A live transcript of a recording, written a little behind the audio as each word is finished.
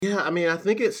Yeah, I mean, I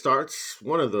think it starts.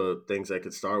 One of the things I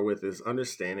could start with is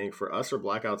understanding for us or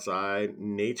Black Outside,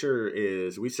 nature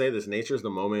is. We say this: nature is the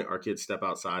moment our kids step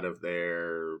outside of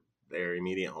their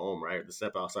immediate home, right? To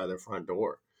step outside their front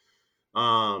door.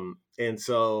 And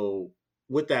so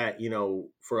with that,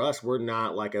 for us, we're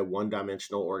not like a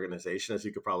one-dimensional organization, as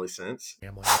you could probably sense.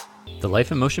 The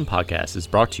Life in Motion podcast is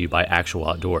brought to you by Actual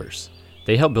Outdoors.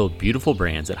 They help build beautiful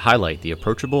brands that highlight the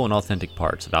approachable and authentic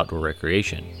parts of outdoor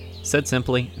recreation. Said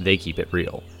simply, they keep it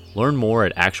real. Learn more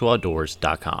at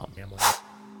actualoutdoors.com.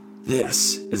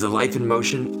 This is the Life in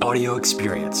Motion audio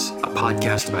experience, a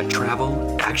podcast about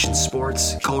travel, action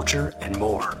sports, culture, and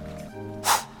more.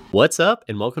 What's up,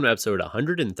 and welcome to episode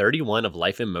 131 of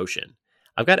Life in Motion.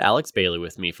 I've got Alex Bailey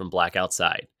with me from Black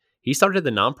Outside. He started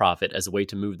the nonprofit as a way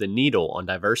to move the needle on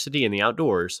diversity in the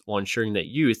outdoors while ensuring that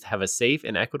youth have a safe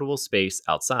and equitable space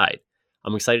outside.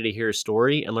 I'm excited to hear his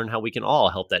story and learn how we can all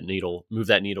help that needle move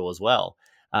that needle as well.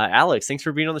 Alex, thanks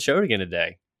for being on the show again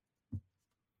today.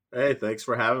 Hey, thanks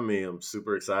for having me. I'm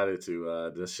super excited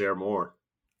to share more.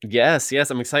 Yes,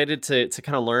 I'm excited to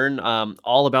kind of learn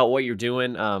all about what you're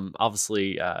doing.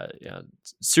 Obviously,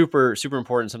 super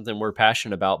important, something we're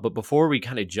passionate about. But before we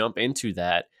kind of jump into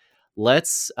that,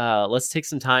 let's take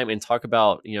some time and talk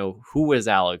about who is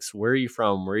Alex, where are you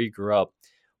from, where you grew up,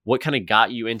 what kind of got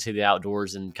you into the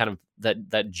outdoors, and kind of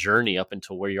that journey up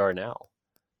until where you are now.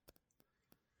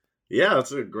 Yeah,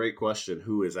 that's a great question.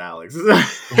 Who is Alex?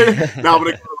 Now I'm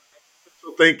gonna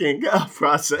thinking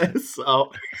process.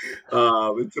 So,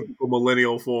 in typical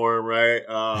millennial form, right?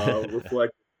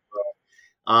 Reflect.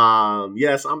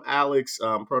 Yes, I'm Alex.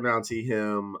 Pronouns he,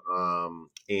 him,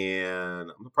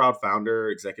 and I'm the proud founder,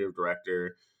 executive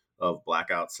director of Black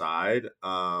Outside.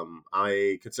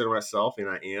 I consider myself, and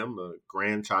I am, the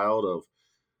grandchild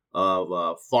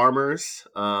of farmers,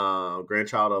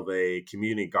 grandchild of a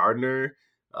community gardener,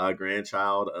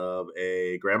 grandchild of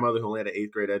a grandmother who only had an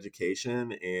 8th grade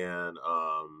education, and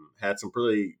had some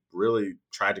really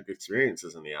tragic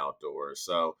experiences in the outdoors.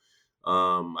 So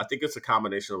I think it's a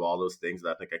combination of all those things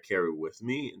that I think I carry with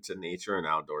me into nature and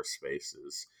outdoor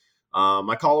spaces.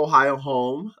 I call Ohio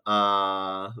home,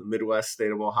 Midwest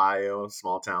state of Ohio,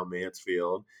 small town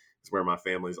Mansfield is where my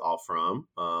family's all from.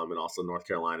 And also North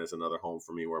Carolina is another home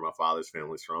for me where my father's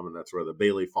family's from. And that's where the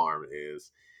Bailey farm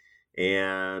is.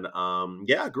 And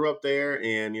I grew up there.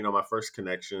 And, my first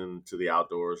connection to the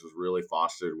outdoors was really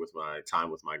fostered with my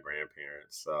time with my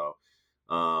grandparents. So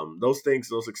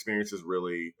those experiences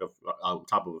really, on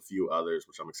top of a few others,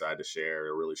 which I'm excited to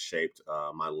share, really shaped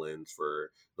my lens for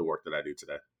the work that I do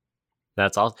today.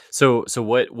 That's awesome. So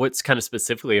what's kind of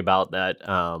specifically about that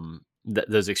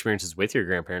those experiences with your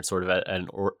grandparents, sort of at an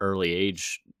early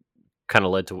age, kind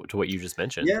of led to what you just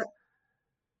mentioned?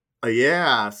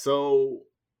 Yeah. So,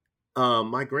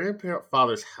 my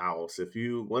grandfather's house, if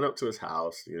you went up to his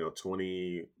house,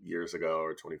 20 years ago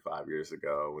or 25 years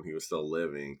ago when he was still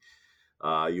living,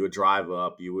 you would drive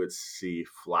up, you would see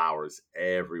flowers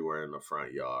everywhere in the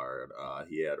front yard.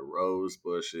 He had rose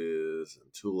bushes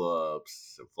and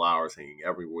tulips and flowers hanging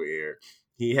everywhere.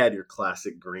 He had your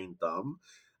classic green thumb.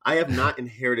 I have not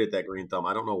inherited that green thumb.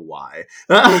 I don't know why.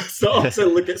 So I also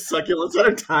look at succulents that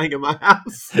are dying in my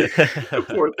house.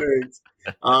 Poor things.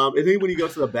 And then when you go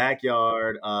to the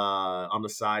backyard, on the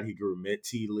side, he grew mint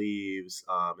tea leaves.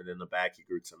 And in the back, he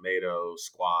grew tomatoes,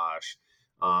 squash.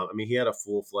 He had a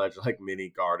full-fledged like mini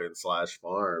garden /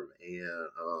 farm, and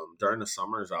during the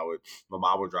summers, my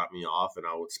mom would drop me off, and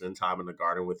I would spend time in the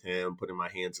garden with him, putting my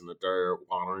hands in the dirt,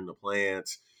 watering the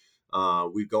plants.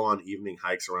 We'd go on evening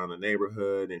hikes around the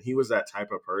neighborhood, and he was that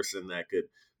type of person that could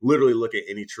literally look at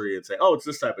any tree and say, "Oh, it's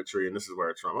this type of tree, and this is where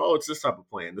it's from. Oh, it's this type of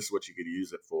plant. This is what you could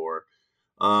use it for."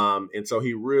 And so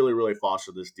he really, really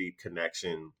fostered this deep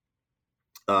connection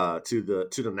to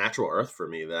the natural earth for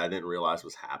me that I didn't realize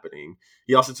was happening.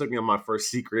 He also took me on my first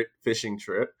secret fishing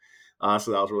trip.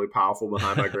 So that was really powerful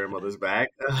behind my grandmother's back,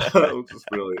 which was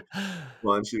really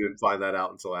fun. She didn't find that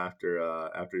out until after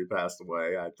he passed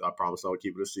away. I promised I would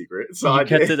keep it a secret. So You I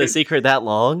kept did. it a secret that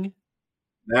long?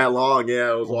 That long,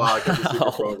 yeah, it was wild. I kept the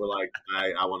secret for Wow. over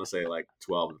I want to say like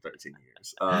 12 to 13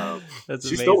 years. That's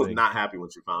She still was amazing. not happy when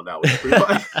she found out. Which is pretty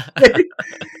funny.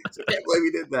 So I can't believe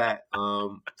we did that.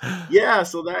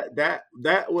 So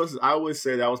that was, I would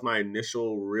say, that was my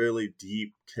initial really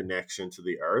deep connection to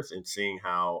the earth, and seeing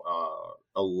how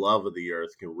a love of the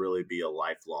earth can really be a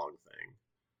lifelong thing.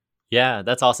 Yeah,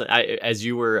 that's awesome. As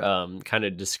you were kind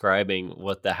of describing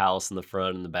what the house in the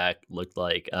front and the back looked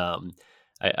like,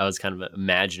 I was kind of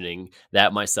imagining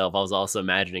that myself. I was also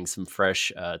imagining some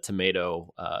fresh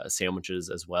tomato sandwiches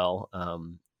as well.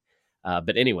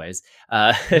 But anyways,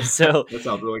 so That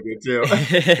sounds really good too.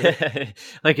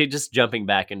 like just jumping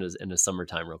back into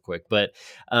summertime real quick, but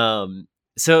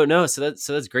so no, so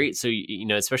that's great. So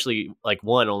especially like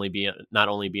one only being not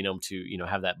only being able to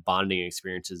have that bonding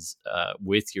experiences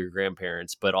with your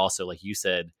grandparents, but also like you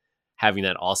said, having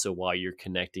that also while you're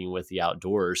connecting with the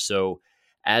outdoors. So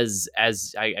I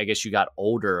guess you got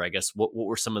older, I guess what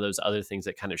were some of those other things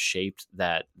that kind of shaped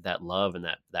that love and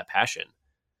that passion?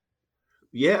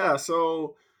 Yeah,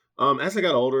 so as I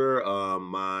got older,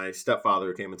 my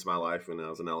stepfather came into my life when I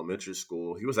was in elementary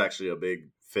school. He was actually a big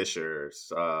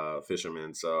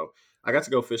fisherman. So I got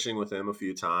to go fishing with him a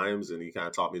few times, and he kind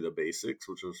of taught me the basics,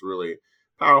 which was really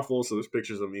powerful. So there's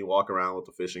pictures of me walking around with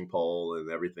the fishing pole and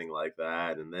everything like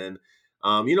that. And then,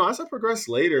 as I progressed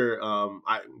later,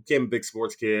 I became a big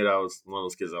sports kid. I was one of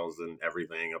those kids that was in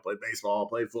everything. I played baseball,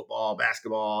 played football,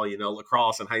 basketball,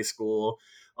 lacrosse in high school,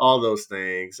 all those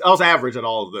things. I was average at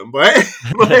all of them, but,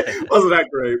 but wasn't that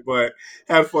great, but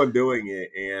had fun doing it.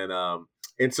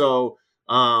 And so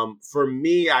for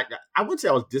me, I wouldn't say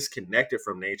I was disconnected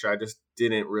from nature. I just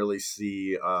didn't really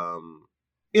see,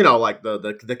 like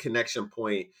the connection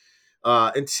point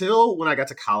until when I got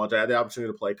to college. I had the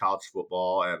opportunity to play college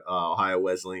football at Ohio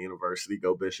Wesleyan University,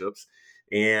 go Bishops.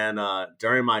 And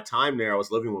during my time there, I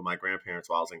was living with my grandparents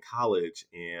while I was in college,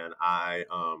 and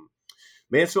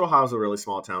Mansfield, Ohio is a really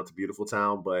small town. It's a beautiful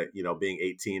town, but being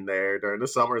 18 there during the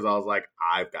summers, I was like,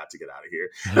 I've got to get out of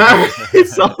here.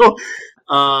 So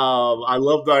I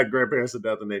loved my grandparents to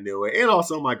death, and they knew it. And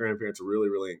also, my grandparents really,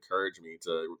 really encouraged me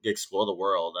to explore the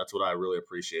world. That's what I really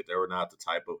appreciate. They were not the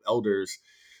type of elders,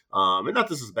 and not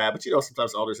this is bad, but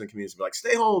sometimes elders in communities be like,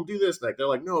 "Stay home, do this." Like they're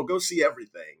like, "No, go see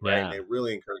everything," right? And Yeah. they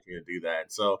really encouraged me to do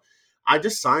that. So I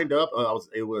just signed up.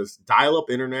 It was dial-up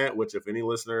internet, which if any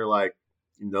listener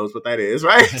knows what that is,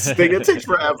 right? Thing that takes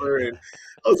forever. And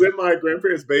I was in my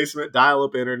grandparents' basement,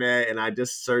 dial-up internet, and I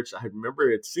just searched. I remember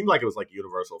it seemed like it was like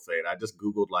universal fate. I just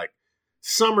Googled like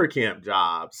summer camp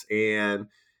jobs, and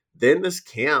then this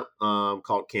camp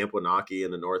called Camp Wanaki in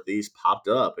the Northeast popped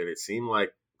up, and it seemed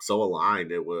like so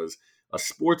aligned. It was a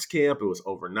sports camp. It was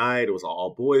overnight. It was an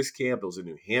all boys camp. It was in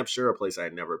New Hampshire, a place I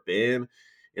had never been.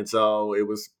 And so it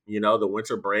was, the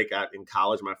winter break out in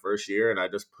college, my first year, and I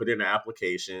just put in an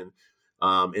application.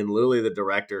 And literally the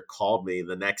director called me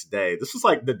the next day. This was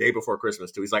like the day before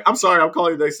Christmas too. He's like, "I'm sorry, I'm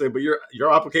calling you the next day, but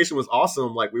your application was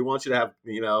awesome. Like, we want you to have,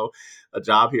 a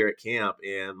job here at camp."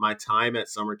 And my time at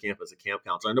summer camp as a camp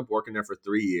counselor, I ended up working there for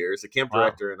 3 years. The camp Wow.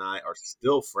 director and I are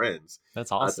still friends That's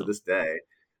to awesome. this day.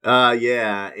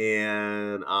 Yeah.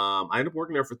 And I ended up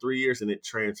working there for 3 years, and it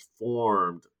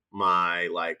transformed my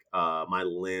my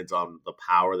lens on the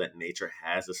power that nature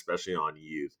has, especially on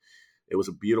youth. It was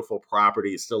a beautiful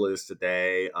property. It still is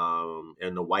today,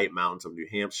 in the White Mountains of New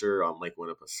Hampshire on Lake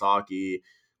Winnipesaukee.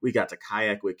 We got to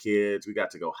kayak with kids. We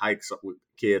got to go hike with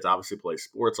kids, obviously play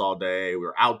sports all day. We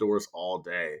were outdoors all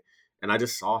day. And I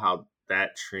just saw how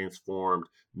that transformed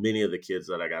many of the kids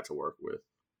that I got to work with.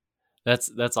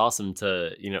 That's awesome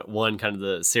to, one kind of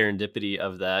the serendipity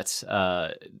of that,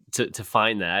 to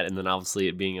find that, and then obviously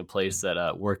it being a place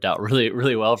that worked out really,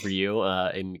 really well for you,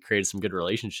 and created some good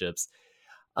relationships.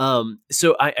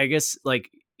 So I guess like,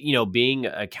 being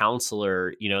a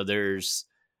counselor, there's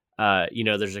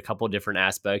a couple of different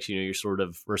aspects. You're sort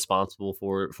of responsible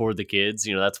for the kids.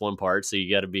 That's one part. So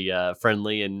you got to be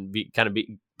friendly and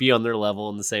be on their level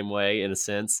in the same way, in a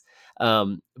sense.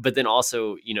 But then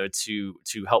also,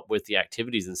 to help with the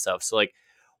activities and stuff. So like,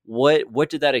 what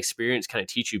did that experience kind of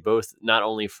teach you, both not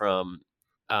only from,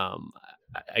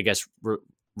 I guess,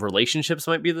 relationships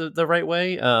might be the right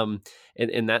way,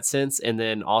 in that sense, and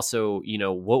then also,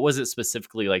 what was it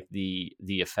specifically, like the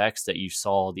effects that you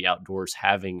saw the outdoors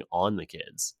having on the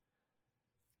kids?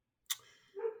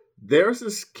 There's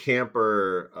this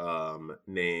camper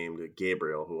named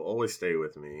Gabriel who will always stay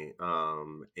with me.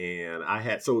 And I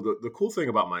had, so the cool thing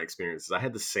about my experience is I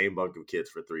had the same bunk of kids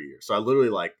for 3 years. So I literally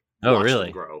Oh, watched them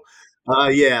really? grow.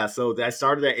 Yeah. So I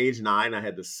started at age 9. I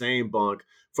had the same bunk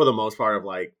for the most part of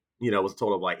it was a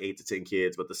total of like 8 to 10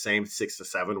 kids, but the same 6 to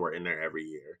 7 were in there every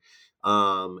year.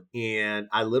 And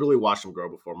I literally watched them grow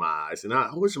before my eyes. And I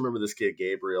always remember this kid,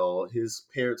 Gabriel. His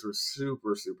parents were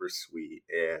super, super sweet.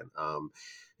 And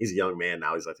he's a young man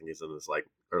now. I think he's in his like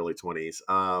early 20s.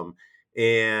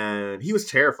 And he was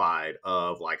terrified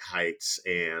of like heights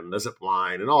and the zip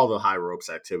line and all the high ropes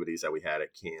activities that we had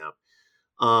at camp.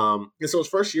 And so his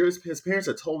first year, his parents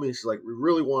had told me, she's like, "We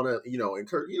really want to,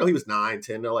 encourage," he was 9,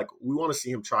 10. They're like, "We want to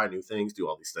see him try new things, do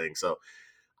all these things." So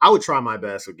I would try my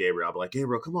best with Gabriel. I'd be like,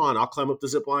 "Gabriel, come on, I'll climb up the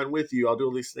zip line with you. I'll do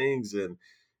all these things." And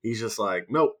he's just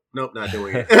like, "Nope, nope, not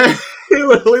doing it." It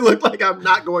literally looked like I'm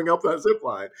not going up that zip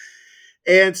line.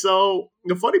 And so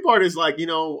the funny part is like,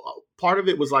 part of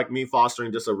it was like me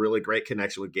fostering just a really great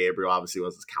connection with Gabriel. Obviously,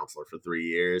 was his counselor for 3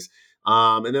 years.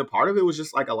 And then part of it was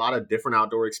just like a lot of different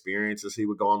outdoor experiences. He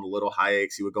would go on the little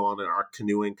hikes. He would go on our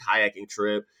canoeing, kayaking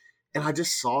trip. And I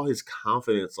just saw his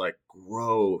confidence like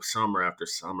grow summer after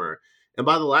summer. And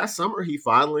by the last summer, he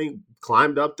finally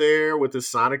climbed up there with his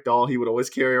Sonic doll he would always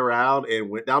carry around and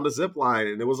went down the zip line.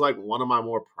 And it was like one of my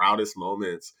more proudest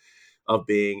moments of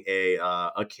being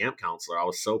a camp counselor. I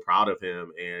was so proud of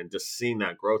him and just seeing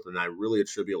that growth. And I really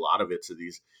attribute a lot of it to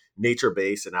these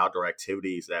nature-based and outdoor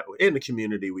activities that in the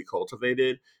community we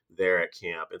cultivated there at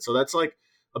camp. And so that's like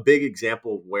a big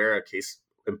example of where a case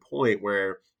in point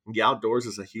where the outdoors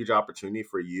is a huge opportunity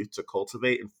for youth to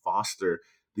cultivate and foster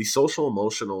these social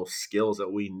emotional skills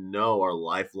that we know are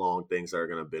lifelong things that are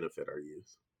going to benefit our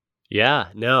youth. Yeah,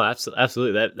 no,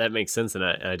 absolutely. That makes sense, and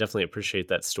I definitely appreciate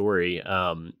that story.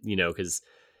 Because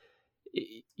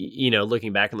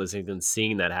looking back and listening and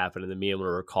seeing that happen, and then being able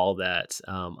to recall that,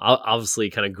 obviously,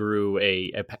 kind of grew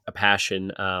a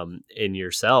passion in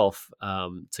yourself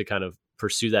to kind of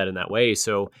pursue that in that way.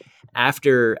 So,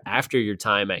 after your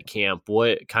time at camp,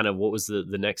 what was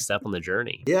the next step on the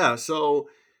journey? Yeah, so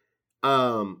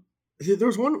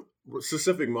there's one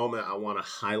specific moment I want to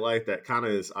highlight that kind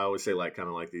of is, I always say, like kind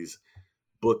of like these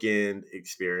bookend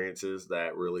experiences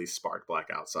that really sparked Black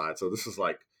Outside. So this is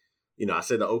like, I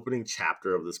say the opening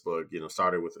chapter of this book,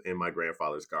 started with In My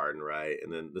Grandfather's Garden, right?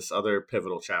 And then this other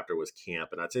pivotal chapter was camp.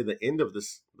 And I'd say the end of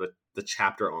this, the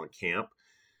chapter on camp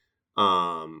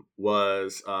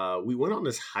was we went on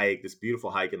this hike, this beautiful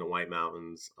hike in the White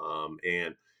Mountains.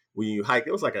 And when you hike,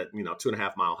 it was like a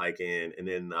 2.5 mile hike in, and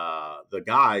then the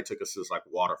guy took us to this like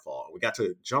waterfall. We got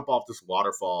to jump off this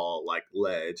waterfall like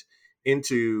ledge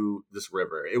into this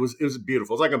river. It was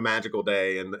beautiful. It was like a magical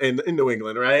day in New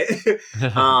England, right?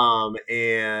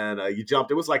 And you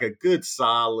jumped. It was like a good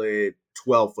solid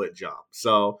 12-foot jump.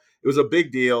 So it was a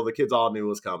big deal. The kids all knew it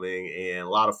was coming, and a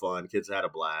lot of fun. Kids had a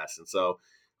blast, and so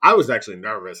I was actually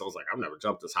nervous. I was like, I've never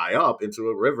jumped this high up into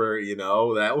a river,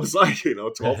 that was like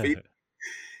 12 feet.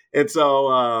 And so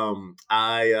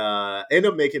I end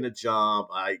up making a jump.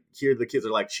 I hear the kids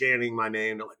are like chanting my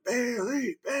name. They're like,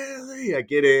 Bailey, Bailey. I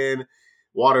get in.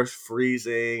 Water's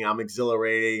freezing. I'm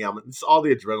exhilarating. It's all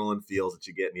the adrenaline feels that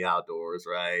you get in the outdoors,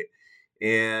 right?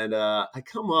 And I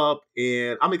come up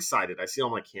and I'm excited. I see all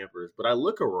my campers, but I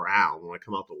look around when I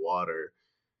come out the water.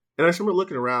 And I just remember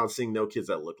looking around, seeing no kids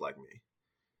that look like me.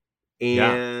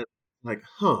 Yeah. And like,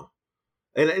 huh.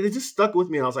 And it just stuck with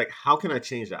me. I was like, how can I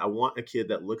change that? I want a kid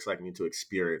that looks like me to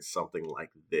experience something like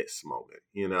this moment,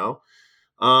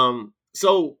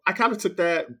 So I kind of took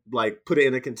that, like put it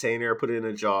in a container, put it in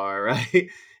a jar, right?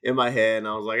 In my head. And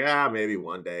I was like, maybe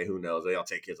one day, who knows? Maybe I'll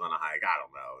take kids on a hike. I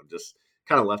don't know. And just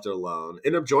kind of left it alone.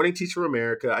 Ended up joining Teach for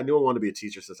America. I knew I wanted to be a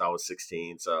teacher since I was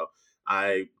 16. So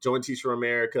I joined Teach for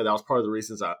America. That was part of the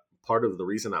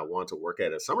reason I wanted to work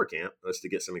at a summer camp, was to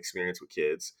get some experience with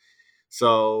kids.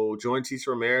 So joined Teach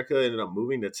for America, ended up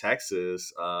moving to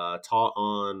Texas, taught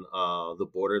on the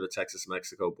border, the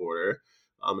Texas-Mexico border,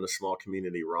 in a small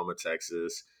community, Roma,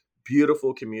 Texas.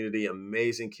 Beautiful community,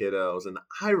 amazing kiddos. And the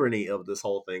irony of this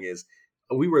whole thing is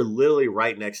we were literally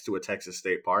right next to a Texas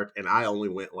state park, and I only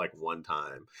went like one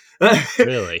time.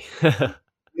 Really? The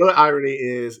other irony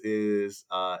is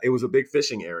it was a big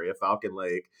fishing area, Falcon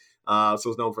Lake. So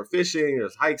it's known for fishing.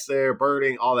 There's hikes there,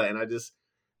 birding, all that. And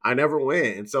I never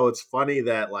went. And so it's funny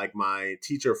that like my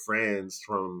teacher friends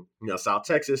from, South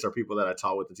Texas, or people that I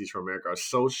taught with in Teach for America, are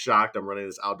so shocked I'm running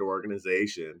this outdoor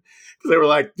organization, because they were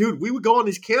like, dude, we would go on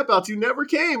these campouts. You never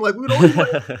came. Like, we would always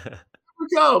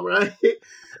come, right?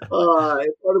 And part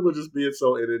of it just being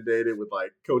so inundated with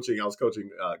like coaching. I was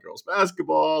coaching girls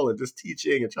basketball and just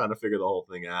teaching and trying to figure the whole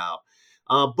thing out.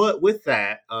 But with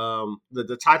that,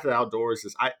 the tie to the outdoors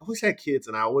is I always had kids,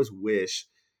 and I always wish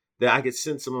that I could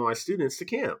send some of my students to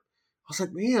camp. I was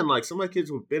like, man, like some of my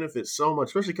kids would benefit so much,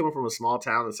 especially coming from a small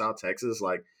town in South Texas.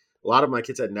 Like a lot of my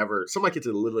kids some of my kids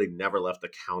had literally never left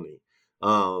the county,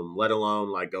 let alone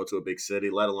like go to a big city,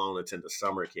 let alone attend a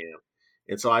summer camp.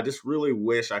 And so I just really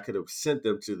wish I could have sent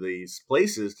them to these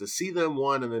places to see them,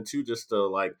 one, and then two, just to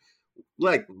like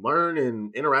learn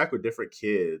and interact with different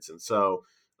kids. And so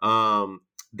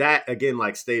that again,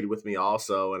 like stayed with me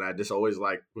also. And I just always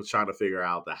like was trying to figure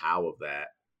out the how of that.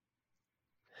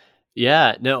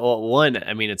 Yeah, no, well, one,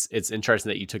 I mean, it's interesting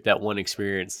that you took that one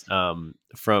experience from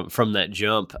that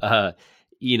jump.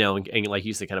 and like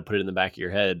you said, kind of put it in the back of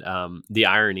your head. The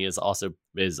irony is also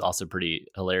pretty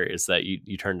hilarious that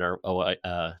you turned down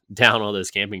all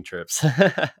those camping trips.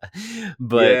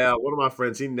 But Yeah, one of my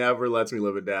friends, he never lets me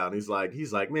live it down. He's like,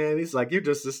 man, he's like, you're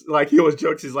just this, like, he always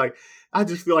jokes. He's like, I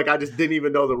just feel like I just didn't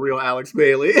even know the real Alex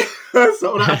Bailey.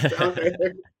 So when I was down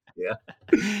there, yeah.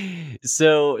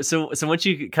 So once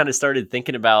you kind of started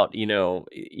thinking about,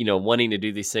 wanting to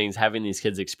do these things, having these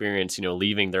kids experience,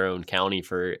 leaving their own county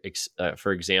for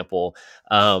example,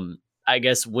 I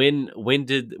guess when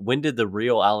did the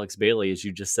real Alex Bailey, as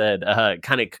you just said,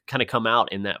 kind of come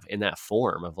out in that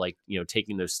form of like,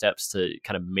 taking those steps to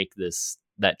kind of make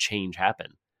that change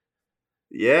happen?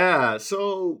 Yeah.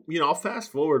 So, I'll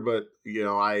fast forward, but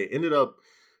I ended up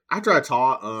after I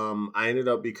taught, I ended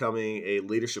up becoming a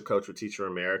leadership coach with Teacher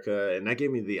America, and that gave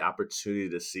me the opportunity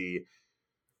to see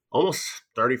almost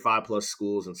 35 plus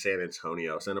schools in San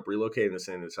Antonio. So I ended up relocating to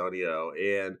San Antonio,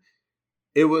 and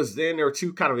there were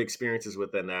two kind of experiences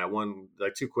within that. One,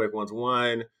 like two quick ones.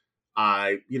 One,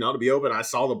 to be open, I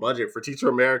saw the budget for Teacher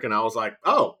America, and I was like,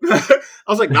 oh, I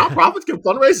was like, nonprofits can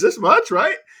fundraise this much,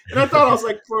 right? And I was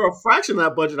like, for a fraction of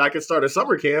that budget, I could start a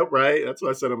summer camp, right? That's what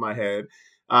I said in my head.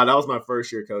 That was my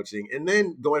first year coaching. And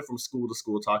then going from school to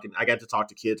school I got to talk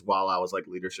to kids while I was like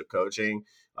leadership coaching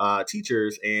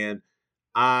teachers. And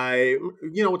I,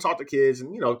 would talk to kids,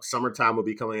 and, summertime would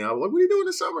be coming up. Like, what are you doing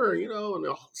this summer? And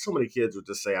so many kids would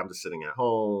just say, I'm just sitting at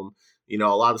home. A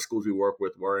lot of the schools we work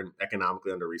with were in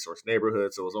economically under-resourced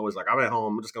neighborhoods. So it was always like, I'm at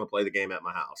home. I'm just going to play the game at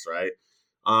my house, right?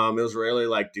 It was rarely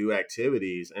like do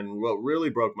activities. And what really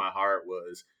broke my heart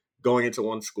was going into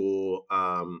one school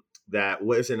that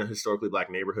was in a historically Black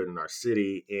neighborhood in our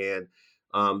city. And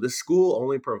the school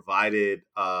only provided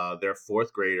their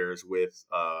fourth graders with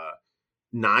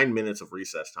 9 minutes of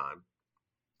recess time.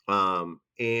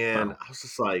 And Wow. I was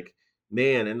just like,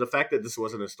 man, and the fact that this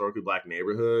wasn't a historically Black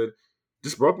neighborhood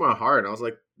just broke my heart. And I was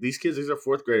like, these are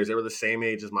fourth graders. They were the same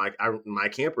age as my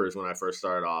campers when I first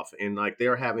started off. And like, they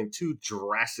were having two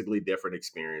drastically different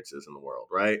experiences in the world,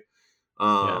 right?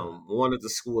 Yeah. One at the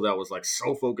school that was like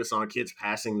so focused on kids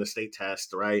passing the state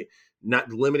test, right? Not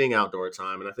limiting outdoor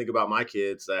time. And I think about my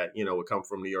kids that, would come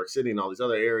from New York City and all these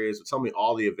other areas, would tell me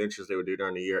all the adventures they would do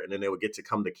during the year. And then they would get to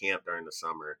come to camp during the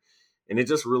summer. And it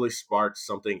just really sparked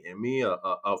something in me,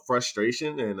 a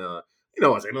frustration. And,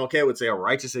 as MLK would say, a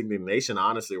righteous indignation,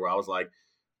 honestly, where I was like,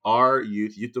 our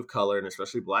youth of color, and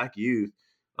especially Black youth,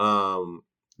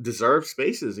 deserve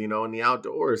spaces, in the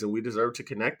outdoors, and we deserve to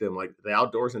connect them. Like, the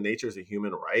outdoors and nature is a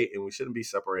human right, and we shouldn't be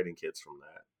separating kids from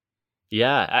that.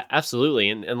 Yeah, absolutely.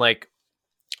 And like,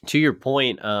 to your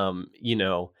point,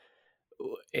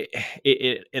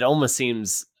 it almost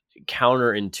seems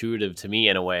counterintuitive to me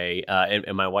in a way.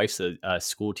 And my wife's a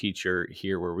school teacher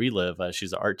here where we live.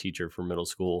 She's an art teacher for middle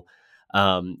school.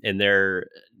 And they're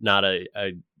not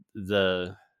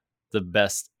the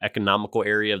best economical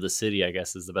area of the city, I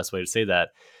guess is the best way to say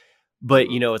that. But,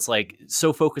 Mhm. it's like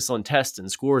so focused on tests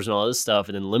and scores and all this stuff,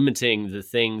 and then limiting the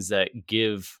things that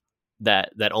give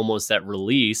that almost that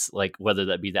release, like whether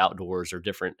that be the outdoors or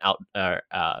different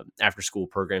after school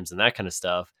programs and that kind of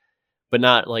stuff, but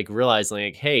not like realizing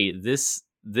like, hey, this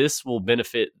will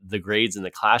benefit the grades in the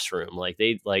classroom. Like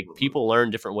Mhm. people learn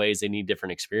different ways, they need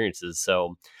different experiences.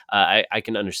 So I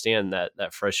can understand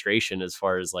that frustration as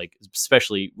far as like,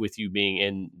 especially with you being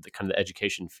in the kind of the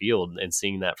education field and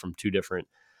seeing that from two different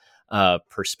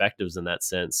perspectives in that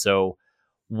sense. So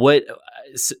what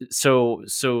so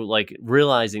like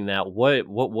realizing that, what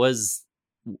was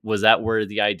that where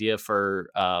the idea for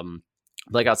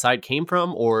like outside came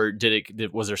from, or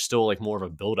was there still like more of a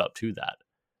build up to that?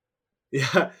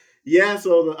 Yeah. Yeah.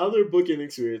 So the other booking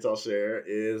experience I'll share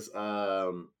is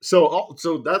so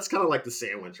that's kind of like the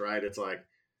sandwich, right? It's like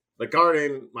the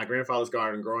garden, my grandfather's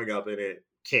garden, growing up in it,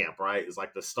 camp, right? Is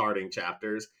like the starting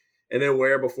chapters. And then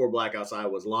where before Black Outside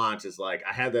was launched is like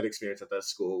I had that experience at that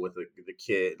school with the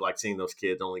kid, like seeing those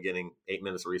kids only getting 8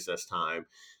 minutes of recess time.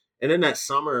 And then that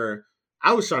summer,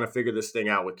 I was trying to figure this thing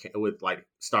out with like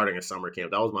starting a summer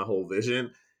camp. That was my whole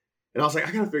vision. And I was like,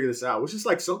 I gotta figure this out. It was just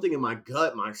like something in my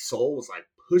gut, my soul was like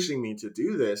pushing me to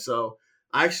do this. So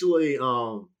I actually,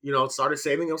 started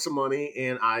saving up some money,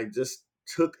 and I just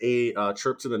took a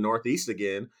trip to the Northeast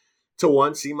again to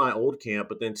one, see my old camp,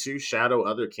 but then two, shadow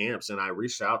other camps. And I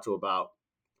reached out to about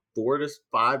 4 to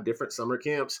 5 different summer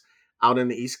camps out in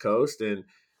the East Coast. And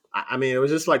I mean, it was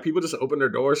just like people just opened their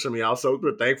doors for me. I was so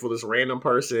thankful. This random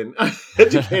person,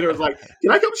 educator, was like,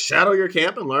 "Can I come shadow your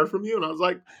camp and learn from you?" And I was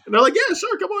like, and they're like, "Yeah,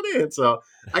 sure, come on in." So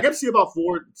I got to see about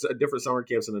 4 different summer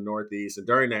camps in the Northeast. And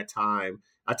during that time,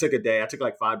 I took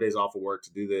like 5 days off of work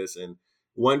to do this. And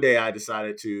one day I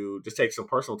decided to just take some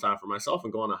personal time for myself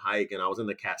and go on a hike. And I was in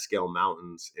the Catskill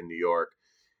Mountains in New York.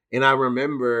 And I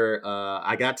remember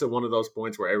I got to one of those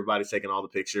points where everybody's taking all the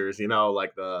pictures,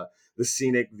 like the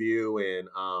scenic view.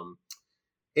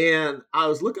 And I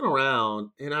was looking around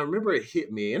and I remember it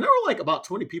hit me. And there were like about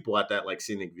 20 people at that like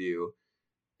scenic view.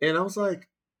 And I was like,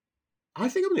 I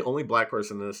think I'm the only Black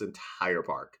person in this entire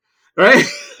park. Right.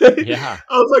 Yeah.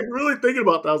 I was like really thinking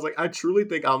about that. I was like, I truly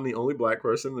think I'm the only Black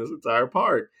person in this entire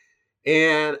park.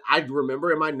 And I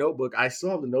remember in my notebook, I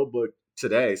still have the notebook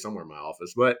today somewhere in my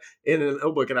office, but in a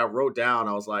notebook, and I wrote down,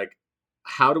 I was like,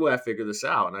 how do I figure this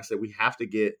out? And I said, we have to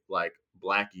get like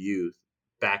Black youth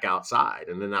back outside.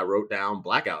 And then I wrote down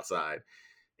Black outside.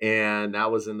 And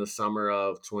that was in the summer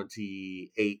of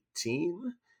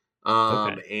 2018.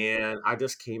 Okay. And I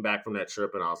just came back from that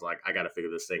trip and I was like, I got to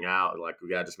figure this thing out. Like, we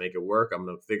got to just make it work. I'm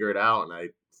going to figure it out. And I,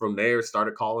 from there,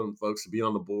 started calling folks to be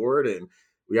on the board. And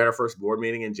we had our first board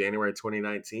meeting in January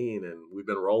 2019. And we've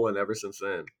been rolling ever since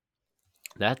then.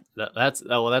 That's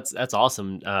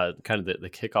awesome. Kind of the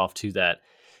kickoff to that.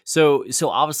 So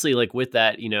obviously, like with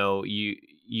that,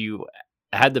 you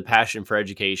had the passion for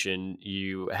education,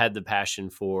 you had the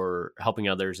passion for helping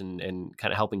others and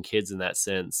kind of helping kids in that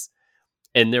sense.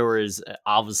 And there was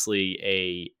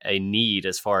obviously a need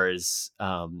as far as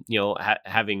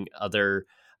having other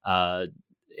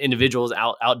individuals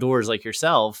outdoors like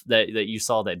yourself that you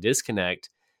saw that disconnect.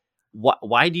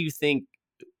 Why do you think?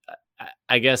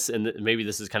 I guess, and maybe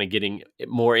this is kind of getting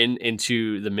more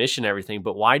into the mission and everything,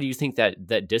 but why do you think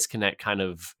that disconnect kind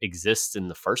of exists in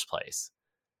the first place?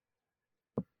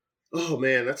 Oh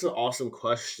man, that's an awesome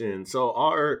question. So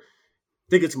I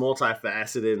think it's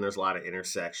multifaceted and there's a lot of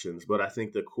intersections, but I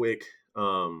think the quick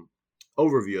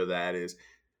overview of that is,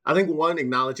 I think one,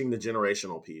 acknowledging the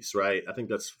generational piece, right? I think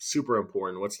that's super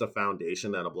important. What's the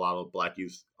foundation that a lot of Black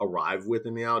youth arrive with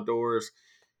in the outdoors?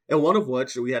 And one of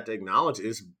which we have to acknowledge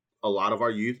is a lot of our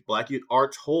youth, Black youth, are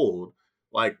told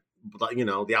like,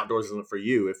 the outdoors isn't for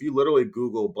you. If you literally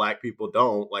Google Black people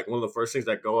don't, like, one of the first things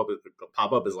that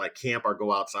pop up is like camp or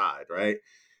go outside, right?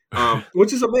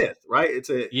 Which is a myth, right?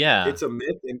 Yeah. It's a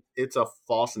myth and it's a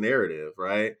false narrative,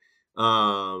 right?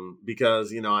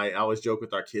 Because I always joke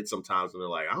with our kids sometimes when they're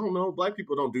like, I don't know, Black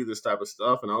people don't do this type of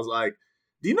stuff, and I was like,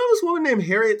 do you know this woman named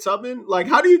Harriet Tubman? Like,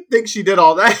 how do you think she did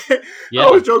all that? I Yeah.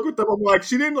 always joke with them. I'm like,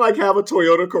 she didn't like have a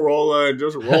Toyota Corolla and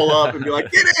just roll up and be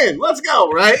like, get in, let's go,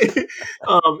 right?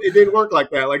 It didn't work like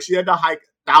that. Like, she had to hike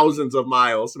thousands of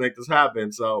miles to make this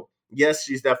happen. So yes,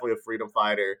 she's definitely a freedom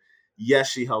fighter. Yes,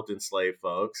 she helped enslave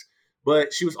folks,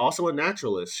 but she was also a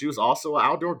naturalist. She was also an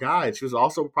outdoor guide. She was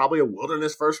also probably a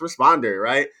wilderness first responder,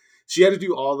 right? She had to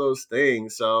do all those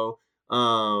things. So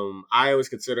I always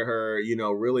consider her,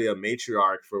 really a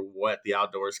matriarch for what the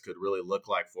outdoors could really look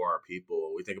like for our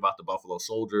people. We think about the Buffalo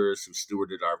Soldiers who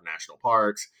stewarded our national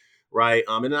parks, right?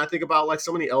 And then I think about like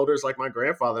so many elders, like my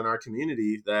grandfather in our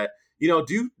community that,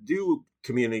 do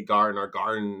community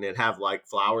garden and have like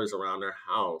flowers around their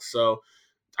house. So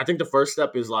I think the first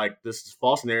step is like this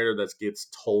false narrative that gets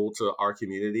told to our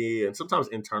community and sometimes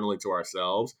internally to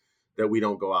ourselves that we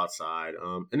don't go outside.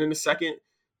 And then the second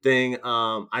thing,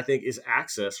 I think, is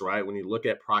access, right? When you look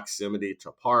at proximity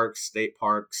to parks, state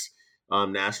parks,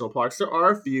 national parks, there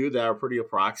are a few that are pretty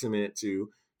approximate to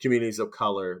communities of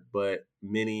color, but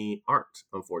many aren't,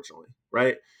 unfortunately,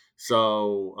 right?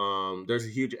 So there's a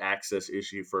huge access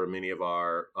issue for many of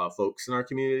our folks in our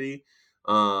community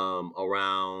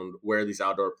around where these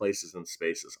outdoor places and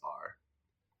spaces are.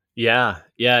 Yeah,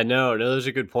 no, those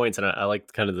are good points, and I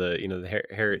like kind of the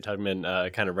Harriet Tubman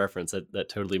kind of reference that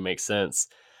totally makes sense.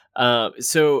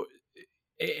 So,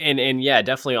 and yeah,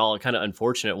 definitely all kind of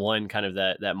unfortunate. One, kind of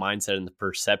that mindset and the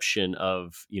perception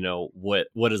of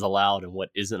what is allowed and what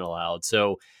isn't allowed.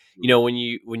 So, when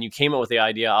you came up with the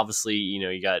idea, obviously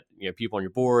you got people on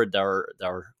your board that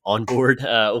are on board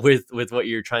with what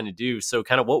you're trying to do. So,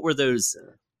 kind of what were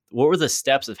the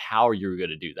steps of how you were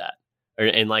going to do that?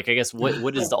 And like, I guess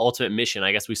what is the ultimate mission?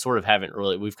 I guess we sort of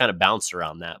we've kind of bounced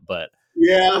around that, but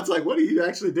yeah, it's like, what do you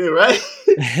actually do, right?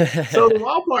 So the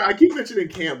wild part, I keep mentioning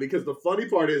camp because the funny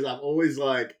part is I'm always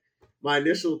like, my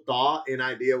initial thought and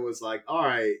idea was like, all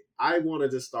right, I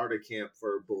wanted to start a camp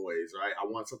for boys, right? I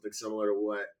want something similar to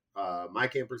what my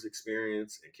campers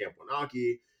experience in Camp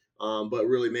Wanaki, but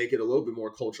really make it a little bit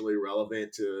more culturally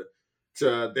relevant to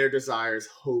their desires,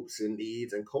 hopes, and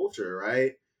needs and culture,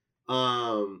 right?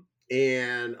 The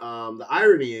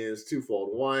irony is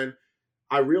twofold. One,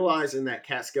 I realized in that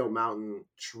Catskill Mountain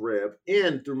trip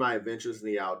and through my adventures in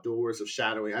the outdoors of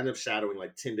shadowing, I ended up shadowing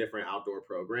like 10 different outdoor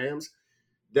programs,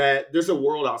 that there's a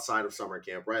world outside of summer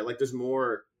camp, right? Like there's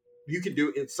more you can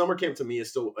do it. Summer camp to me is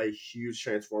still a huge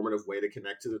transformative way to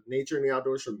connect to the nature and the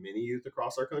outdoors for many youth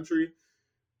across our country.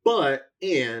 But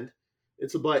and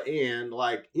it's a but and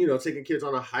like, taking kids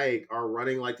on a hike or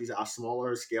running like these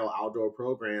smaller scale outdoor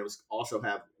programs also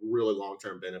have really long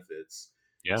term benefits.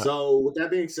 Yeah. So with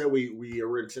that being said, we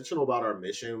were intentional about our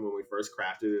mission when we first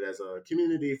crafted it as a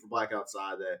community for Black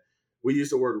Outside, that we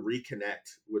use the word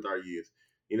reconnect with our youth.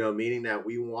 Meaning that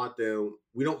we want them.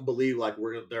 We don't believe like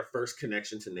we're their first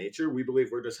connection to nature. We believe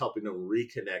we're just helping them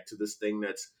reconnect to this thing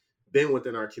that's been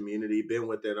within our community, been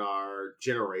within our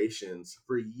generations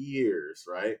for years,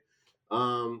 right?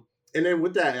 And then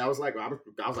with that, I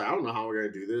don't know how we're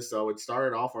gonna do this. So it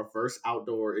started off, our first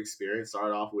outdoor experience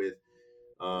started off with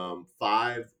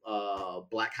five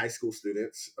Black high school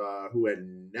students who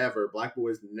had Black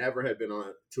boys never had been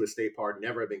to a state park,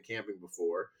 never had been camping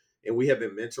before. And we have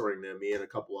been mentoring them, me and a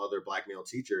couple other Black male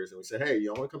teachers. And we said, hey,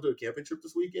 y'all want to come to a camping trip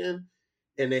this weekend?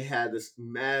 And they had this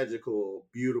magical,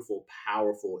 beautiful,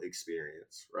 powerful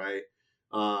experience, right?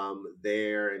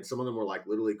 There. And some of them were like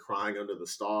literally crying under the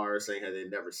stars, saying how they'd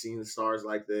never seen stars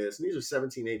like this. And these are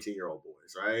 17, 18-year-old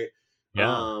boys, right?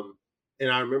 Yeah.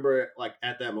 And I remember like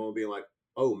at that moment being like,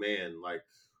 oh man, like,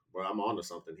 well, I'm onto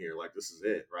something here. Like, this is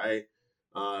it, right?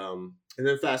 And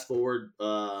then fast forward,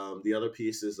 the other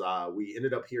piece is we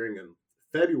ended up hearing in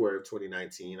February of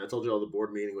 2019. I told you all the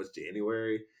board meeting was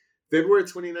January. February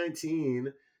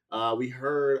 2019, we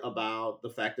heard about the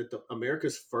fact that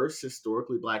America's first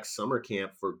historically Black summer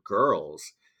camp for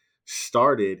girls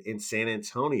started in San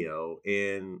Antonio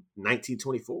in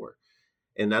 1924.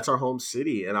 And that's our home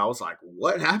city. And I was like,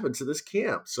 what happened to this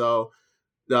camp? So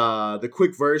the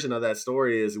quick version of that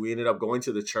story is we ended up going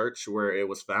to the church where it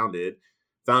was founded,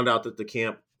 found out that the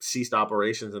camp ceased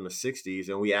operations in the 60s,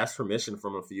 and we asked permission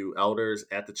from a few elders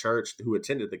at the church who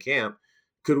attended the camp.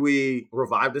 Could we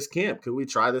revive this camp? Could we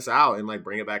try this out and like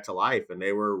bring it back to life? And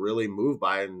they were really moved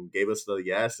by it and gave us the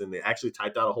yes. And they actually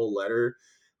typed out a whole letter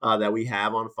that we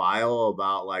have on file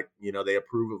about like, they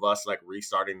approve of us like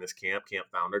restarting this camp, Camp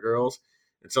Founder Girls.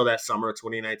 And so that summer of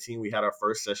 2019, we had our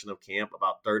first session of camp,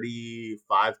 about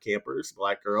 35 campers,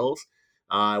 Black girls.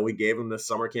 We gave them the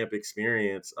summer camp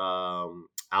experience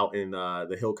out in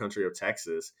the hill country of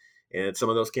Texas. And some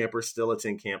of those campers still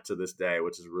attend camp to this day,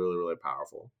 which is really, really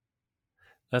powerful.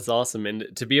 That's awesome. And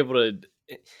to be able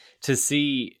to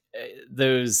see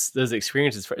those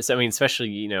experiences, I mean,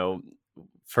 especially,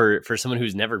 for someone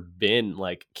who's never been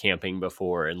like camping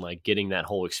before and like getting that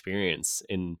whole experience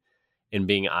and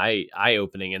being eye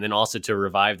opening, and then also to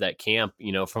revive that camp,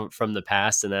 from the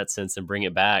past in that sense and bring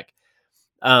it back.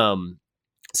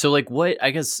 So like what,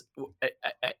 I guess,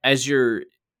 as you're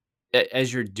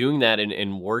doing that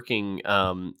and working,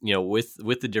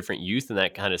 with the different youth and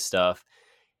that kind of stuff,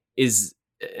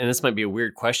 and this might be a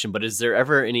weird question, but is there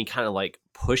ever any kind of like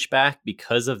pushback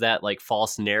because of that like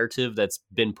false narrative that's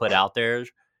been put out there?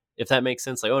 If that makes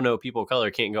sense, like, oh no, people of color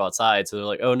can't go outside. So they're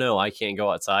like, oh no, I can't go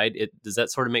outside. Does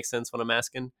that sort of make sense what I'm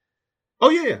asking?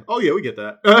 Oh yeah. We get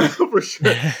that for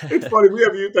sure. It's funny. We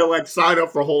have youth that like sign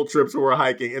up for whole trips where we're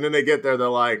hiking, and then they get there, they're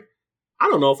like, I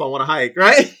don't know if I want to hike,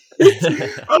 right?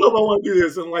 I don't know if I want to do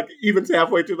this. And like even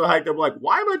halfway through the hike, they're like,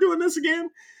 why am I doing this again?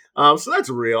 So that's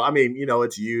real. I mean,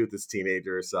 it's youth, it's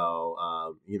teenagers. So,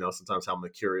 sometimes how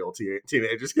mercurial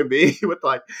teenagers can be with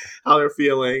like how they're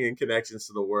feeling and connections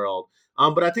to the world.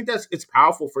 But I think it's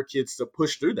powerful for kids to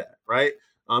push through that, right?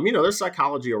 There's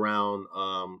psychology around.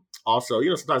 Also,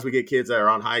 sometimes we get kids that are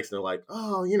on hikes and they're like,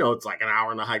 oh, it's like an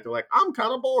hour on the hike. They're like, I'm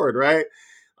kind of bored, right?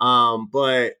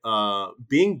 But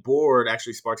being bored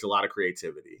actually sparks a lot of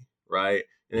creativity, right?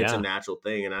 And it's a natural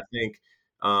thing. And I think,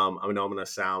 I know I'm going to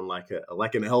sound like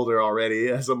an elder already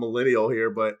as a millennial here,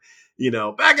 but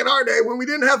back in our day when we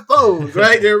didn't have phones,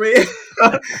 right, Jeremy?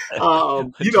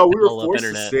 We were forced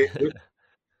to sit.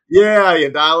 Yeah,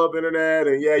 dial-up internet,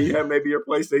 and you have maybe your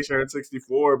PlayStation and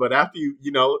 64. But after you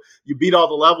beat all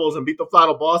the levels and beat the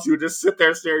final boss, you would just sit there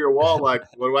and stare at your wall like,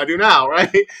 what do I do now,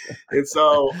 right? And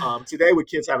so today, with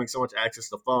kids having so much access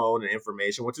to phone and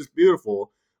information, which is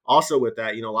beautiful. Also with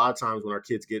that, a lot of times when our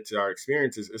kids get to our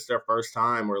experiences, it's their first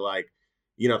time where like,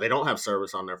 they don't have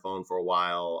service on their phone for a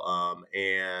while.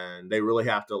 And they really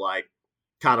have to like,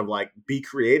 kind of like be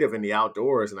creative in the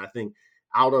outdoors. And I think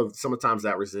out of sometimes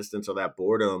that resistance or that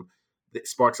boredom, it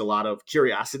sparks a lot of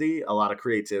curiosity, a lot of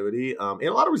creativity, and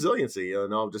a lot of resiliency,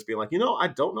 just being like, I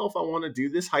don't know if I want to do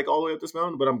this hike all the way up this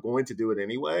mountain, but I'm going to do it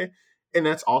anyway. And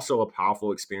that's also a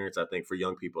powerful experience, I think, for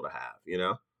young people to have,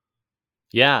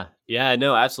 Yeah,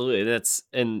 no, absolutely.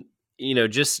 And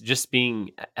just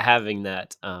having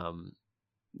that,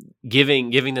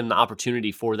 giving them the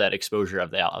opportunity for that exposure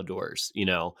of the outdoors,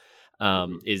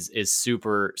 is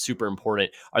super, super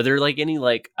important. Are there like any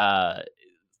like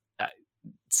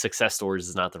success stories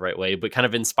is not the right way, but kind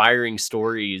of inspiring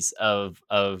stories of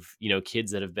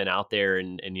kids that have been out there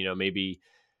and maybe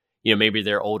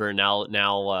they're older now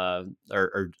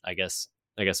or I guess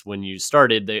when you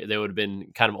started they would have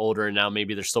been kind of older and now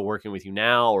maybe they're still working with you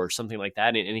now or something like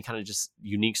that. Any kind of just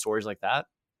unique stories like that?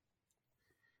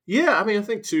 Yeah, I mean, I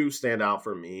think two stand out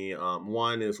for me.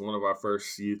 One is one of our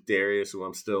first youth, Darius,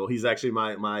 who he's actually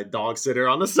my dog sitter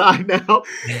on the side now.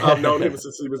 I've known him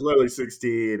since he was literally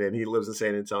 16, and he lives in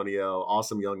San Antonio.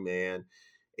 Awesome young man,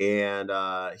 and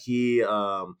he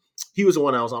was the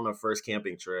one I was on my first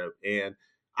camping trip, and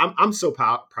I'm so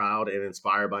proud and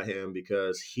inspired by him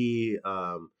because he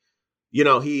came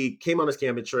on this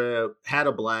camping trip, had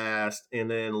a blast, and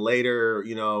then later,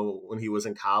 when he was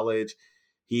in college,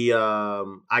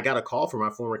 I got a call from my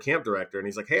former camp director, and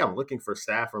he's like, "Hey, I'm looking for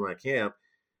staff for my camp."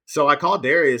 So I called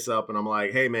Darius up, and I'm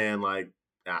like, "Hey, man, like,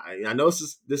 I know this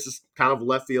is kind of a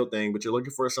left field thing, but you're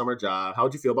looking for a summer job. How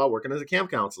would you feel about working as a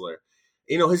camp counselor?"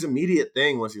 His immediate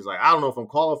thing was he's like, "I don't know if I'm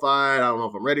qualified. I don't know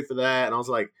if I'm ready for that." And I was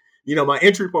like, my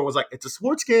entry point was like, it's a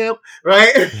sports camp,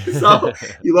 right? So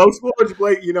he loves sports. He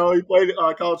played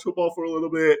college football for a little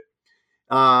bit.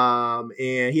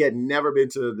 And he had never been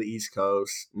to the East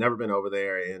Coast, never been over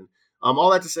there. And all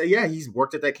that to say, yeah, he's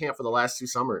worked at that camp for the last 2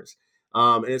 summers.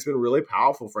 And it's been really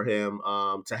powerful for him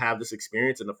to have this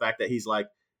experience, and the fact that he's like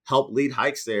helped lead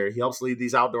hikes there. He helps lead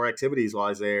these outdoor activities while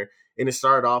he's there. And it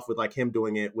started off with like him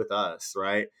doing it with us,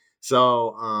 right?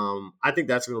 So I think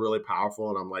that's been really powerful,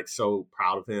 and I'm like so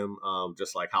proud of him,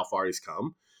 just like how far he's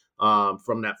come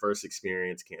from that first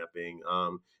experience camping.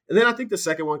 And then I think the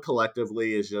second one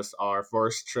collectively is just our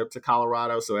first trip to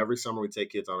Colorado. So every summer we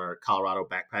take kids on our Colorado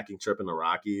backpacking trip in the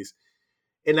Rockies.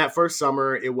 In that first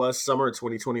summer, it was summer of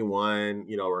 2021.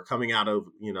 We're coming out of,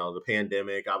 the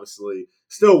pandemic, obviously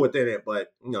still within it,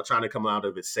 but, trying to come out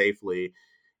of it safely.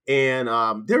 And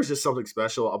there's just something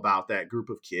special about that group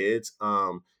of kids.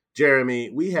 Jeremy,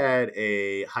 we had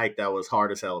a hike that was hard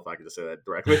as hell, if I could just say that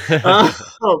directly.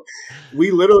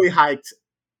 We literally hiked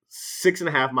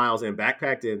 6.5 miles and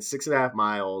backpacked in 6.5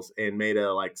 miles and made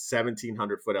a like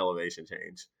 1,700-foot elevation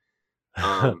change.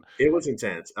 It was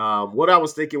intense. What I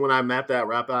was thinking when I mapped that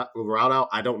route out,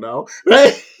 I don't know.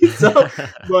 Right?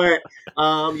 But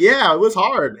yeah, it was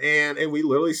hard. And we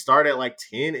literally started at like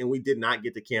 10, and we did not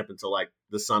get to camp until like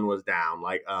the sun was down.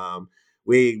 Like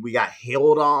we got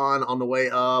hailed on the way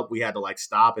up. We had to like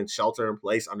stop and shelter in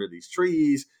place under these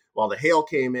trees while the hail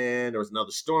came in. There was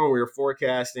another storm we were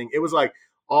forecasting. It was like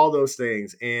all those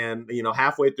things. And,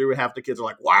 halfway through, half the kids are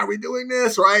like, "Why are we doing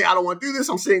this? Right? I don't want to do this.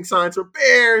 I'm seeing signs for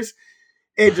bears."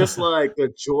 And just like the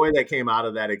joy that came out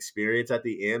of that experience at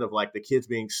the end of like the kids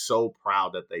being so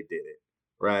proud that they did it.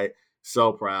 Right.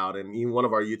 So proud. And even one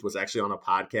of our youth was actually on a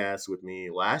podcast with me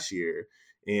last year.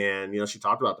 And, she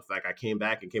talked about the fact I came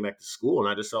back to school, and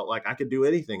I just felt like I could do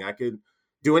anything. I could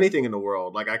do anything in the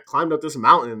world. Like I climbed up this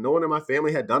mountain, and no one in my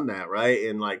family had done that. Right.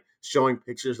 And like showing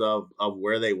pictures of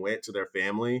where they went to their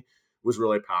family was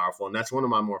really powerful. And that's one of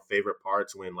my more favorite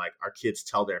parts, when like our kids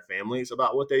tell their families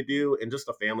about what they do, and just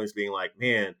the families being like,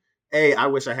 "Man, A, I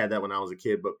wish I had that when I was a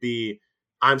kid, but B,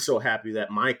 I'm so happy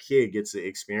that my kid gets to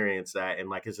experience that, and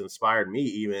like it's inspired me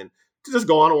even to just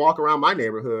go on and walk around my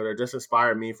neighborhood, or just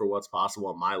inspired me for what's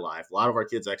possible in my life." A lot of our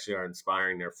kids actually are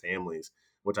inspiring their families,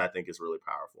 which I think is really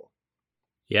powerful.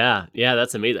 Yeah,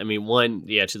 that's amazing. I mean, one,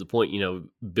 yeah, to the point,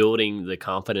 building the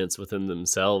confidence within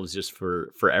themselves just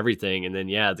for everything, and then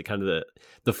the kind of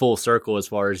the full circle as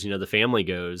far as the family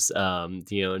goes.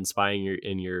 Inspiring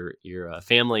your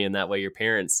family, and that way your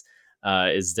parents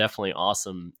is definitely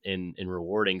awesome and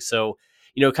rewarding. So,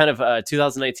 kind of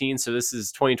 2019. So this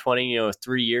is 2020.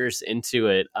 3 years into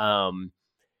it.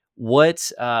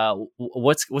 What's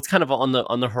kind of on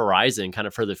the horizon kind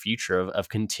of for the future of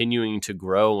continuing to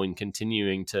grow and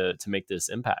continuing to make this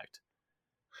impact?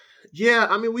 Yeah,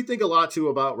 I mean, we think a lot too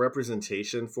about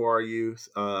representation for our youth.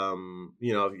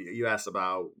 You asked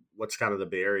about what's kind of the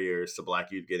barriers to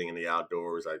Black youth getting in the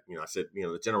outdoors. I said,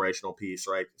 the generational piece,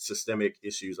 right? Systemic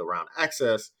issues around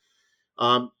access.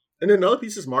 And then another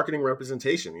piece is marketing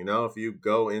representation. If you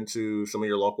go into some of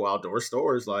your local outdoor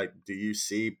stores, like, do you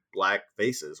see Black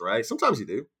faces, right? Sometimes you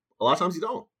do. A lot of times you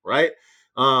don't, right?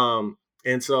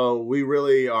 And so we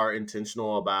really are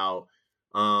intentional about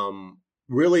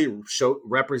really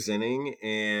representing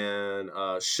and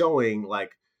showing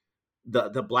like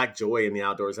the Black joy in the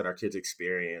outdoors that our kids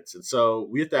experience. And so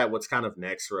with that, what's kind of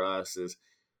next for us is,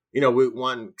 we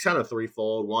one kind of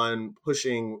threefold. One,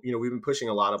 pushing, we've been pushing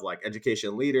a lot of like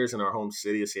education leaders in our home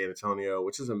city of San Antonio,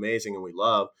 which is amazing and we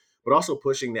love. but also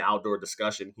pushing the outdoor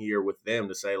discussion here with them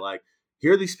to say, like,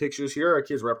 here are these pictures, here are our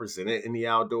kids represented in the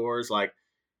outdoors. Like,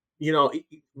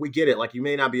 we get it. Like, you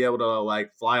may not be able to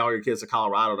like fly all your kids to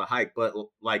Colorado to hike, but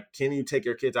like, can you take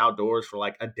your kids outdoors for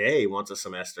like a day once a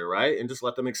semester, right? And just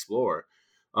let them explore.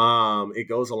 It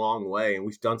goes a long way. And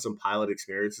we've done some pilot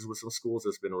experiences with some schools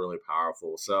that's been really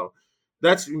powerful. So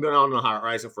that's been on the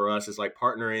horizon for us, is like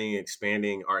partnering,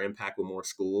 expanding our impact with more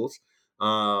schools.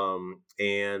 And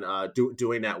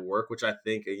doing that work, which I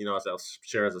think, as I'll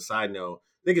share as a side note,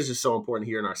 I think it's just so important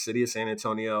here in our city of San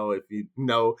Antonio. If you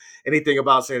know anything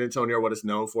about San Antonio, what it's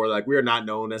known for, like, we are not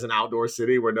known as an outdoor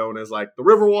city. We're known as like the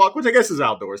Riverwalk, which I guess is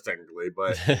outdoors technically,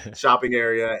 but shopping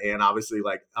area and obviously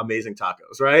like amazing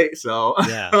tacos, right? So,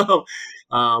 Yeah.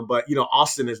 but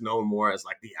Austin is known more as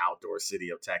like the outdoor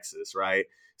city of Texas, right?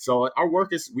 So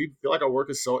we feel like our work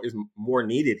is more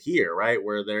needed here, right?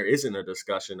 Where there isn't a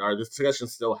discussion. Our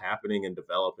discussion's still happening and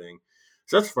developing.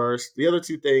 So that's first. The other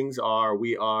two things are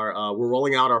we're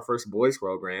rolling out our first boys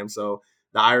program. So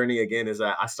the irony again is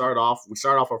that we started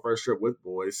off our first trip with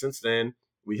boys. Since then,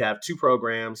 we have two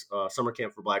programs: summer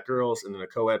camp for Black girls, and then a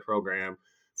co-ed program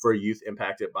for youth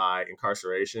impacted by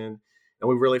incarceration. And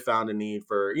we really found a need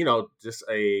for just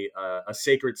a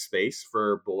sacred space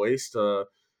for boys to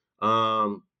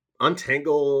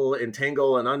entangle and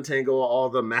untangle all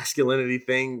the masculinity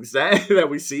things that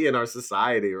we see in our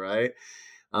society, right?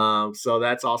 So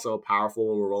that's also powerful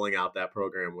when we're rolling out that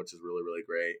program, which is really, really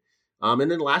great.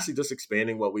 And then lastly, just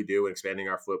expanding what we do and expanding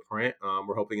our footprint.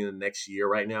 We're hoping in the next year.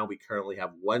 Right now, we currently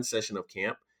have one session of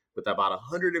camp with about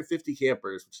 150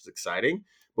 campers, which is exciting.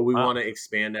 But we want to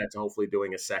expand that to hopefully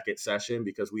doing a second session,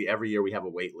 because every year we have a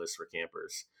wait list for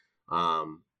campers.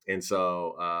 And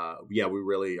so, we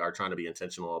really are trying to be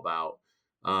intentional about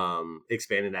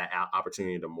expanding that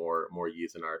opportunity to more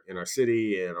youth in our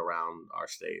city and around our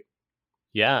state.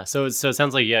 Yeah. So it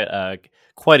sounds like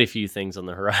quite a few things on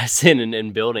the horizon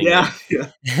and building. Yeah.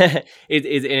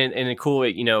 And a cool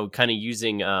way, kind of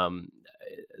using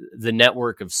the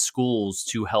network of schools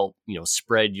to help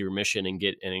spread your mission and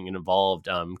get involved.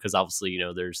 Because obviously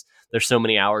there's so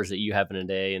many hours that you have in a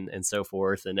day and so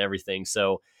forth and everything.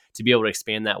 So to be able to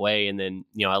expand that way, and then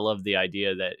I love the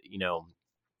idea that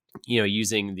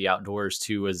using the outdoors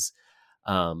too as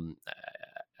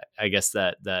I guess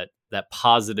that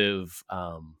positive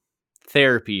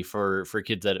therapy for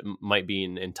kids that might be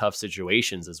in tough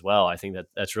situations as well. I think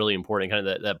that's really important, kind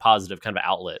of that positive kind of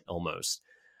outlet almost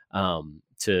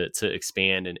to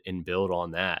expand and build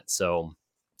on that. So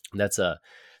that's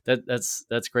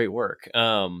great work.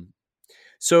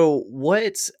 So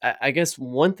I guess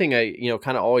one thing I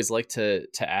kind of always like to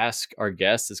ask our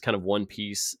guests is kind of one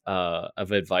piece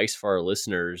of advice for our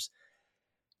listeners.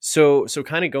 So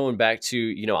kind of going back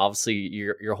to, obviously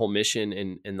your whole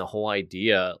mission and the whole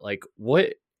idea, like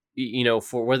what,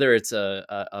 for whether it's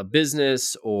a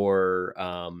business or,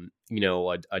 a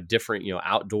different,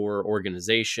 outdoor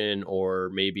organization, or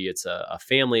maybe it's a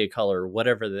family of color,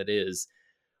 whatever that is,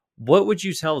 what would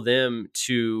you tell them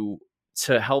to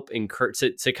help encourage,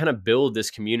 to kind of build this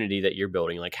community that you're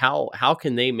building? Like how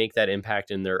can they make that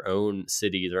impact in their own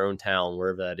city, their own town,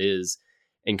 wherever that is,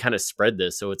 and kind of spread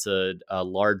this so it's a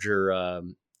larger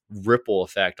ripple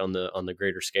effect on the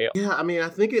greater scale? Yeah, I mean, I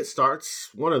think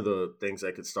one of the things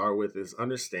I could start with is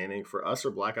understanding, for us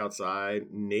or Black Outside,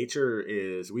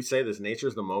 we say this, nature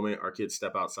is the moment our kids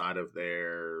step outside of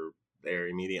their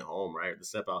immediate home, right? To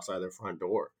step outside their front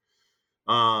door.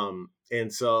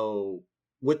 And so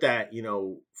with that,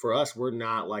 for us, we're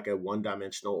not like a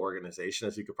one-dimensional organization,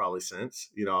 as you could probably sense.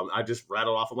 I just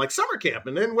rattled off, I'm like, summer camp,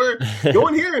 and then we're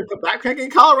going here and backpacking in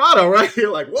Colorado, right?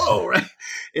 You're like, whoa, right?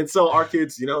 And so our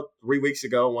kids, 3 weeks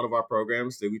ago, one of our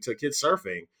programs, we took kids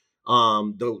surfing.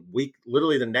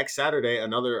 Literally the next Saturday,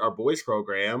 our boys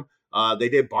program, they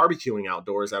did barbecuing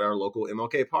outdoors at our local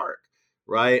MLK Park.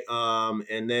 Right.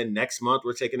 And then next month,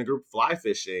 we're taking a group fly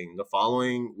fishing. The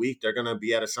following week, they're going to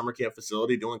be at a summer camp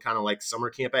facility doing kind of like summer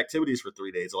camp activities for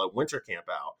 3 days, like winter camp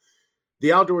out.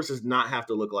 The outdoors does not have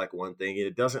to look like one thing.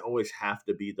 It doesn't always have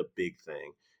to be the big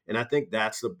thing. And I think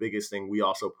that's the biggest thing we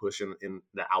also push in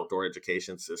the outdoor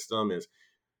education system is,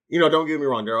 don't get me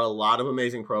wrong, there are a lot of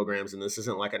amazing programs, and this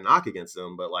isn't like a knock against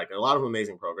them, but like a lot of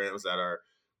amazing programs that are,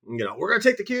 we're going to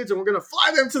take the kids and we're going to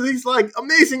fly them to these like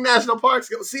amazing national parks,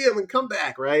 go see them and come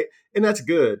back. Right. And that's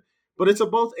good. But it's a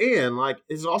both and. Like,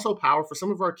 it's also power for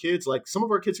some of our kids. Like some of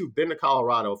our kids who've been to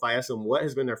Colorado, if I ask them what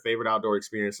has been their favorite outdoor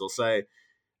experience, they'll say,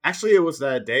 actually, it was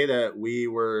that day that we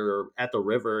were at the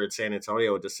river in San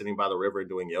Antonio, just sitting by the river and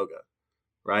doing yoga.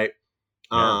 Right.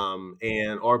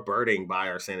 Yeah. Or birding by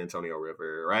our San Antonio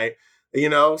River. Right.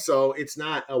 So it's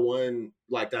not a one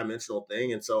like dimensional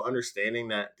thing. And so understanding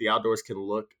that the outdoors can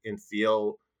look and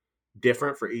feel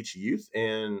different for each youth,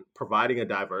 and providing a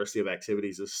diversity of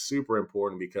activities is super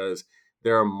important, because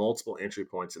there are multiple entry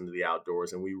points into the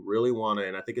outdoors. And we really want to,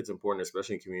 and I think it's important,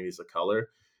 especially in communities of color,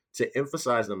 to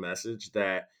emphasize the message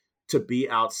that to be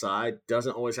outside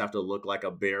doesn't always have to look like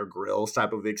a Bear Grylls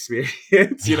type of experience.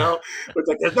 It's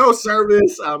like, there's no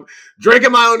service, I'm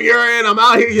drinking my own urine, I'm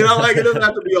out here, like, it doesn't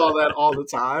have to be all that all the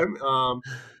time.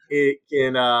 It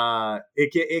can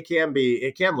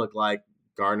look like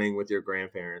gardening with your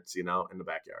grandparents, in the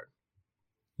backyard.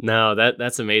 No,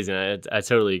 that's amazing. I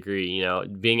totally agree.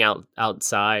 Being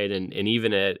outside and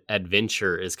even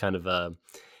adventure is kind of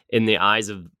in the eyes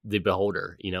of the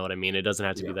beholder. You know what I mean? It doesn't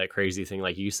have to be that crazy thing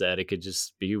like you said. It could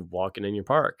just be walking in your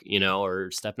park, or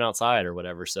stepping outside or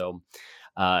whatever. So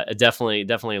I definitely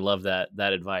love that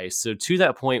advice. So to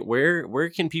that point, where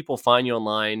can people find you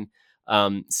online?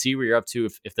 See where you're up to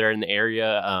if they're in the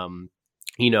area.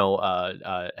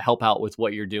 Help out with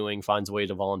what you're doing, finds a way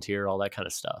to volunteer, all that kind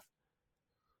of stuff.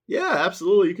 Yeah,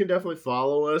 absolutely. You can definitely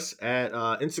follow us at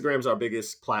Instagram's our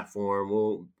biggest platform.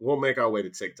 We'll make our way to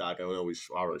TikTok. I know we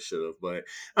already should have, but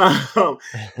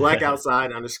Black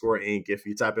Outside _Inc. If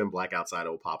you type in Black Outside, it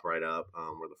will pop right up.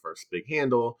 We're the first big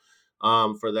handle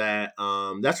for that.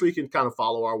 That's where you can kind of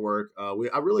follow our work.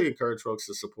 I really encourage folks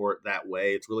to support that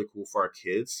way. It's really cool for our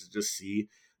kids to just see,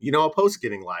 a post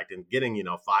getting liked and getting,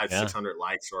 500-600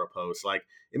 likes for a post. Like,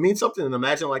 it means something. And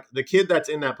imagine, like, the kid that's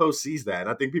in that post sees that. And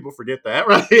I think people forget that,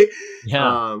 right?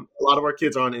 Yeah. A lot of our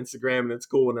kids are on Instagram, and it's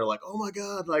cool. And they're like, oh my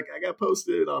God, like, I got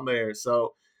posted on there.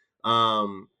 So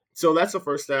that's the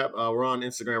first step. We're on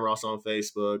Instagram. We're also on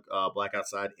Facebook, Black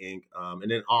Outside Inc. And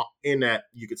then in that,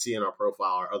 you can see in our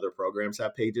profile, our other programs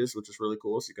have pages, which is really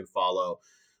cool. So you can follow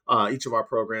each of our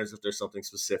programs if there's something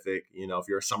specific. If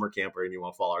you're a summer camper and you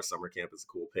want to follow our summer camp, it's a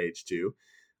cool page too.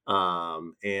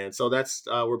 And so that's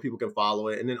where people can follow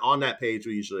it. And then on that page,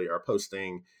 we usually are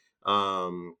posting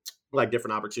like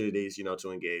different opportunities,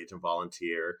 to engage and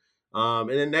volunteer. And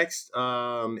then next,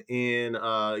 you can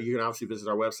obviously visit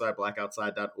our website,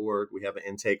 blackoutside.org. We have an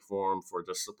intake form for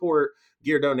just support,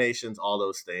 gear donations, all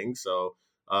those things. So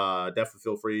definitely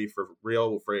feel free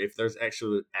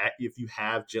if you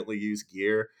have gently used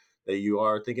gear that you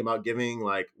are thinking about giving,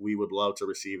 like, we would love to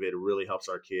receive it. It really helps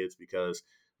our kids, because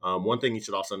one thing you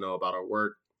should also know about our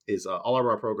work is all of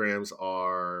our programs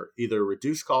are either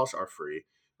reduced cost or free.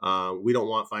 We don't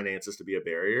want finances to be a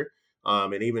barrier.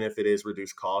 And even if it is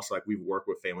reduced cost, like, we've worked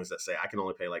with families that say, I can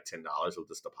only pay like $10 with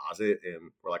this deposit. And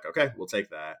we're like, okay, we'll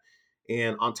take that.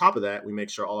 And on top of that, we make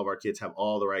sure all of our kids have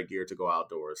all the right gear to go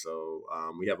outdoors. So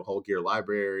we have a whole gear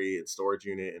library and storage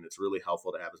unit, and it's really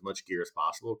helpful to have as much gear as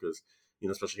possible, because,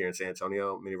 especially here in San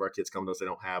Antonio, many of our kids come to us, they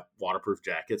don't have waterproof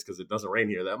jackets because it doesn't rain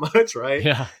here that much, right?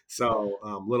 Yeah. So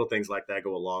little things like that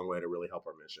go a long way to really help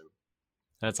our mission.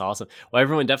 That's awesome. Well,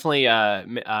 everyone, definitely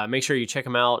make sure you check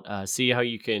them out, see how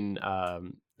you can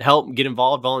help get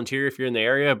involved, volunteer if you're in the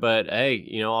area. But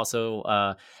hey,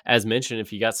 also as mentioned,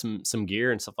 if you got some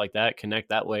gear and stuff like that, connect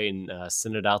that way and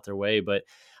send it out their way. But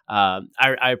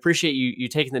I appreciate you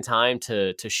taking the time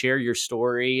to share your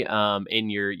story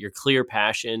and your clear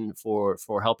passion for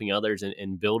helping others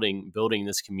and building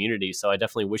this community. So I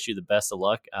definitely wish you the best of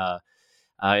luck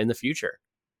in the future.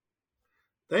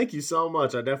 Thank you so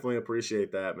much. I definitely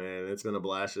appreciate that, man. It's been a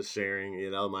blast just sharing,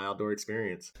 my outdoor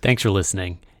experience. Thanks for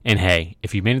listening. And hey,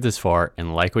 if you made it this far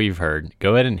and like what you've heard,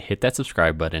 go ahead and hit that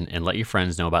subscribe button and let your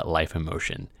friends know about Life in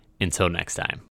Motion. Until next time.